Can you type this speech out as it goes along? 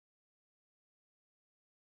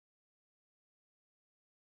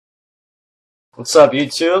What's up,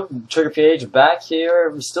 YouTube? Trigger PH back here.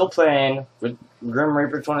 We're still playing with Grim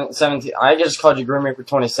Reaper 2017. I just called you Grim Reaper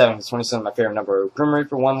 27 because 27 is my favorite number. Grim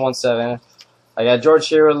Reaper 117. I got George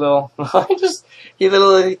here a little. He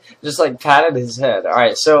literally just like patted his head.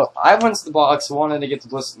 Alright, so I went to the box, wanted to get the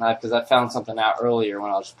Ballistic knife because I found something out earlier when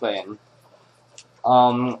I was playing.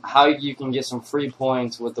 How you can get some free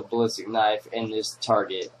points with the Ballistic knife in this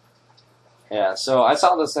target. Yeah, so I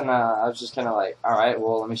saw this and I was just kind of like, alright,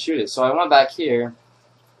 well, let me shoot it. So I went back here,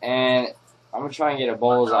 and I'm going to try and get a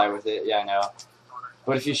bullseye with it. Yeah, I know.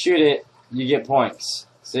 But if you shoot it, you get points.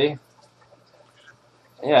 See?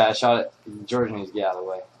 Yeah, I shot it. George needs to get out of the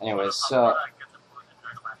way. Anyways, so...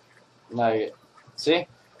 Now you get... See?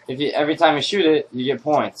 Every time you shoot it, you get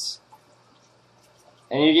points.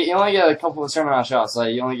 And you only get a couple of certain amount of shots.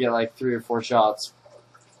 Like, you only get like 3 or 4 shots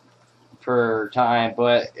per time,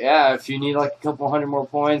 but yeah, if you need like a couple hundred more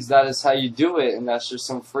points, that is how you do it, and that's just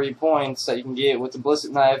some free points that you can get with the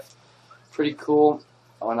Ballistic knife. Pretty cool.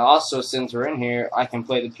 And also, since we're in here, I can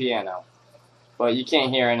play the piano, but you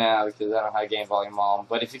can't hear it now because I don't have game volume on.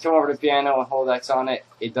 But if you come over to the piano and hold X on it,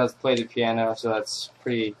 it does play the piano, so that's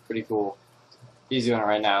pretty cool. He's doing it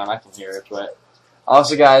right now, and I can hear it. But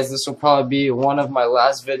also, guys, this will probably be one of my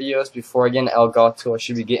last videos before I get an El Gato. I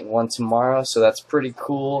should be getting one tomorrow, so that's pretty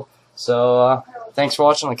cool. So, thanks for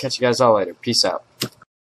watching. I'll catch you guys all later. Peace out.